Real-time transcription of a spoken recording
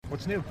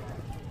What's new?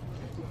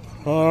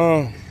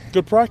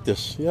 Good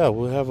practice. Yeah,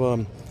 we'll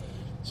have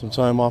some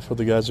time off for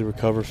the guys to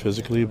recover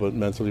physically, but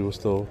mentally we'll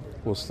still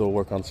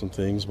work on some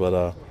things. But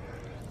that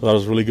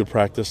was really good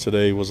practice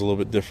today. It was a little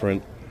bit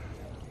different.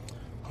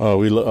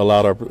 We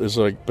allowed it's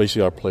like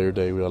basically our player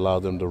day. We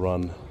allowed them to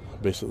run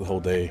basically the whole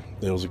day.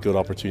 It was a good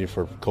opportunity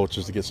for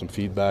coaches to get some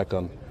feedback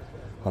on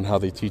how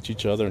they teach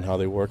each other and how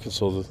they work. And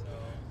so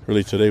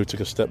really today we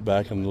took a step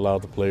back and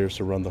allowed the players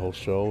to run the whole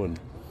show, and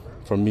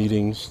from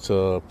meetings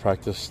to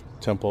practice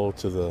tempo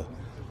to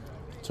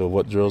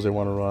what drills they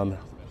want to run,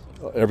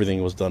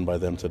 everything was done by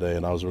them today,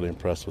 and I was really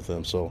impressed with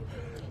them. So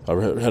I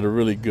had a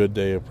really good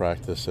day of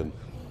practice, and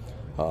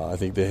I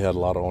think they had a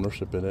lot of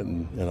ownership in it,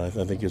 and I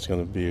think it's going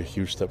to be a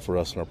huge step for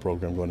us in our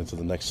program going into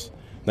the next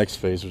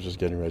phase, which is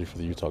getting ready for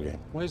the Utah game.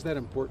 Why is that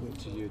important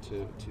to you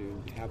to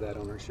have that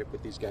ownership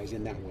with these guys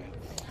in that way?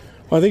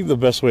 Well, I think the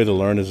best way to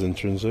learn is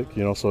intrinsic.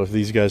 So if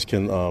these guys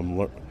can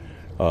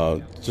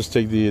just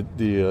take the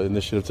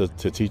initiative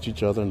to teach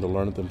each other and to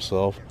learn it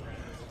themselves,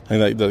 I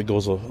think that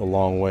goes a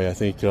long way. I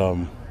think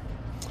I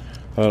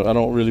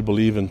don't really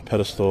believe in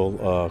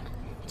pedestal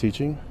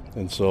teaching,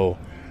 and so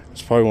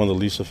it's probably one of the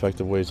least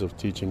effective ways of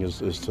teaching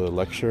is to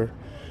lecture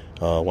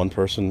one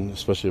person,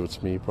 especially if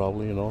it's me,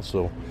 probably.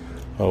 So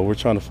we're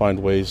trying to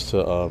find ways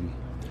to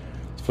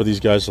for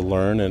these guys to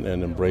learn and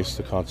embrace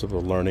the concept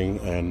of learning,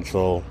 and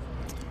so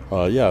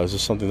it's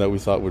just something that we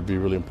thought would be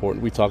really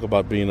important. We talk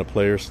about being a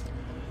players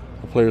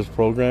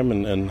program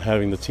and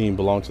having the team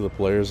belong to the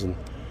players, and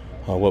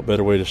what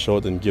better way to show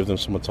it than give them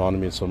some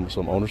autonomy and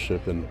some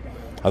ownership. And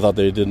I thought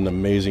they did an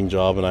amazing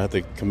job, and I have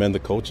to commend the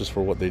coaches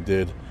for what they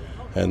did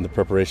and the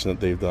preparation that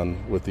they've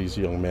done with these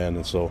young men.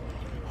 And so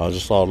I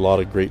just saw a lot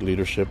of great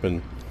leadership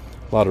and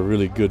a lot of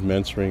really good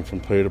mentoring from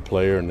player to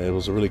player, and it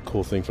was a really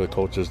cool thing for the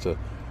coaches to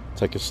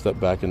take a step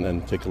back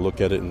and take a look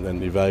at it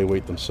and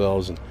evaluate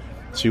themselves and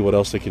see what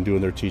else they can do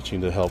in their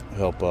teaching to help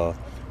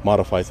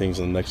modify things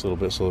in the next little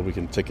bit so that we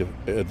can take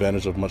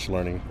advantage of as much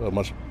learning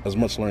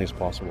as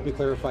possible. Let me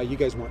clarify, you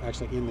guys weren't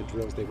actually in the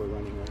drills they were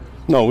running, right?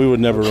 No, we would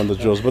never run the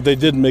drills, but they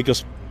did make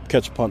us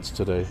catch punts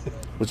today,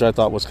 which I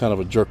thought was kind of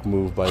a jerk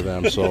move by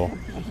them. So I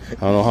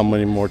don't know how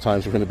many more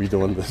times we're going to be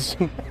doing this.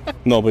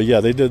 No, but yeah,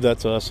 they did that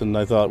to us, and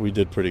I thought we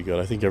did pretty good.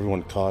 I think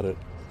everyone caught it,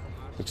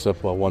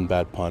 except one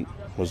bad punt.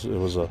 It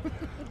was a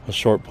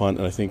short punt,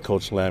 and I think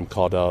Coach Lamb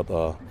called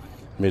out,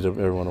 made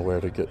everyone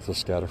aware to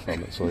scatter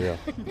from it. So yeah.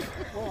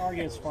 Where are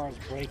you as far as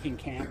breaking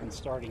camp and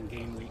starting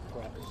game week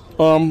prep?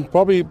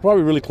 Probably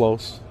really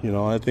close.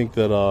 I think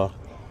that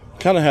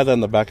kind of had that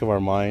in the back of our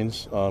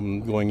minds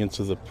going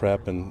into the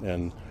prep,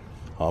 and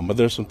but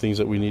there's some things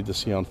that we need to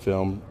see on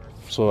film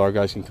so our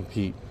guys can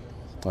compete,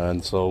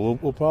 and so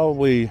we'll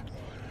probably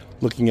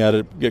looking at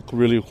it get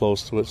really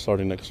close to it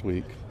starting next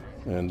week,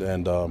 and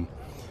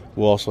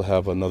we'll also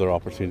have another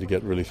opportunity to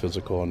get really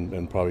physical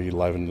and probably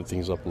liven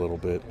things up a little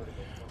bit.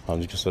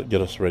 Just to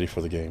get us ready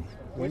for the game.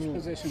 Which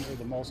positions are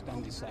the most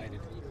undecided,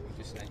 would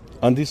you say?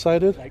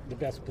 Undecided? Like the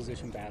best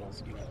position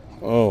battles.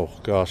 Oh,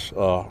 gosh.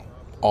 All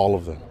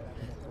of them.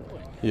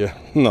 Yeah.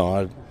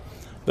 No,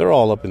 they're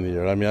all up in the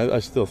air. I mean,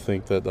 I still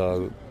think that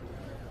the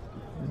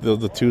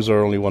twos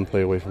are only one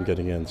play away from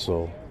getting in,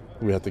 so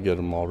we have to get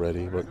them all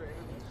ready. But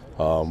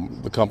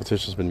the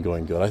competition's been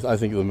going good. I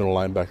think the middle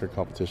linebacker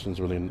competition is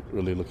really,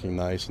 really looking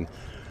nice, and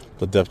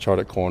the depth chart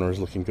at corner is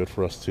looking good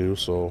for us too.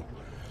 So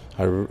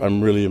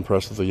I'm really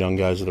impressed with the young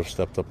guys that have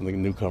stepped up and the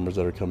newcomers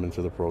that are coming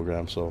to the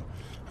program. So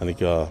I think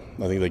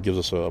that gives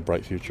us a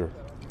bright future.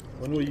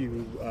 When will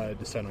you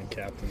decide on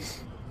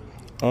captains?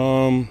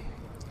 I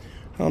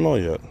don't know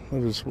yet.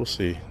 We'll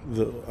see.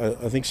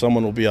 I think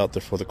someone will be out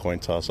there for the coin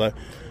toss. I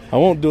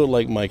won't do it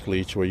like Mike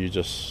Leach, where you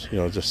just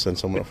send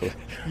someone up for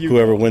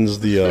whoever wins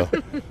whoever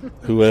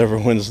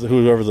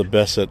the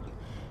best at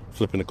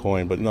flipping a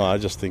coin. But no, I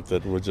just think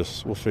that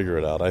we'll figure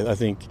it out. I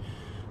think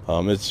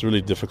it's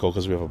really difficult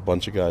because we have a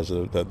bunch of guys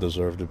that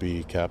deserve to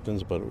be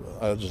captains. But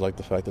I just like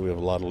the fact that we have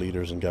a lot of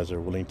leaders and guys that are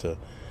willing to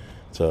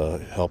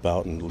help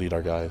out and lead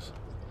our guys.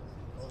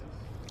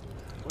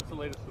 What's the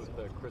latest with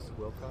Chris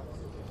Wilcox?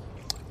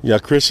 Yeah,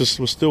 Chris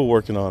was still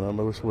working on him.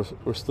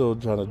 We're still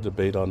trying to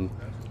debate on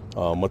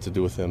what to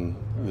do with him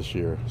this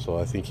year. So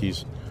I think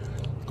he's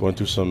going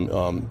through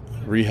some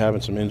rehab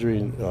and some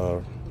injury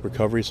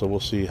recovery. So we'll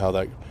see how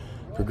that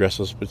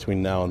progresses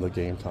between now and the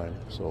game time.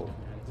 So.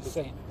 Does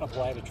that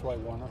apply to Troy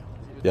Warner?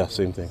 Yeah,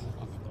 same thing.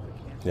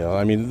 Yeah,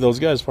 I mean, those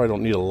guys probably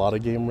don't need a lot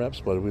of game reps,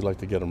 but we'd like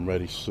to get them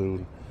ready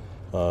soon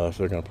if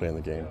they're going to play in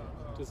the game.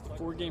 Does the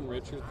 4-game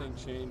redshirt thing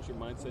change your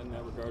mindset in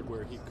that regard,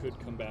 where he could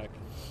come back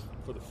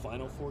for the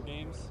final 4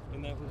 games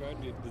in that regard?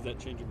 Does that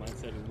change your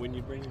mindset and when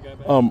you bring your guy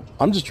back?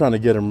 I'm just trying to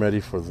get him ready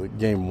for the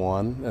game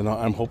 1, and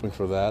I'm hoping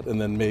for that, and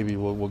then maybe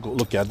we'll go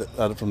look at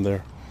it from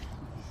there.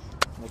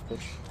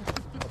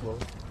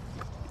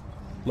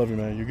 Love you,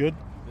 man. You good?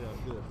 Yeah,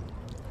 I'm good.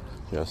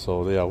 Yeah,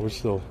 so yeah,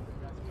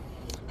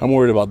 I'm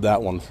worried about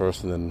that one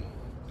first, and then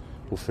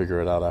we'll figure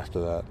it out after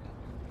that.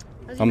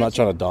 I'm not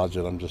trying to dodge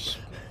it. I'm just,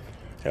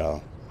 I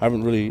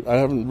haven't really,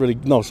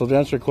 no. So to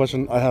answer your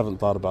question, I haven't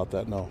thought about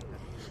that, no.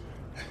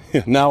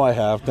 Now I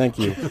have. Thank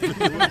you.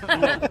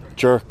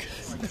 jerk.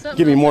 Something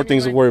Give me else more on your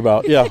things to mind. worry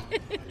about. Yeah.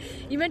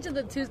 You mentioned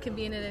the twos can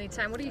be in at any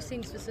time. What are you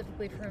seeing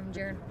specifically from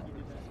Jaron?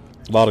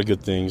 A lot of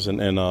good things,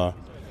 and I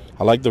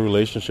like the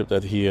relationship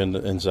that he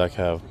and Zach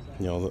have.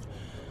 You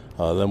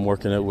know, them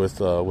working it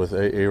with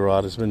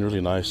A-Rod. It's been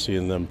really nice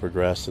seeing them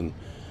progress and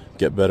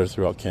get better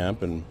throughout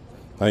camp, and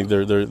I think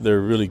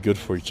they're really good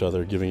for each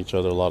other, giving each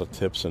other a lot of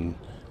tips and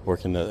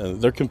working that.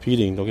 And they're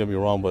competing. Don't get me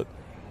wrong, but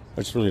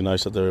it's really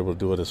nice that they're able to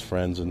do it as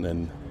friends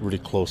and really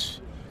close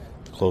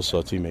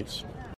teammates.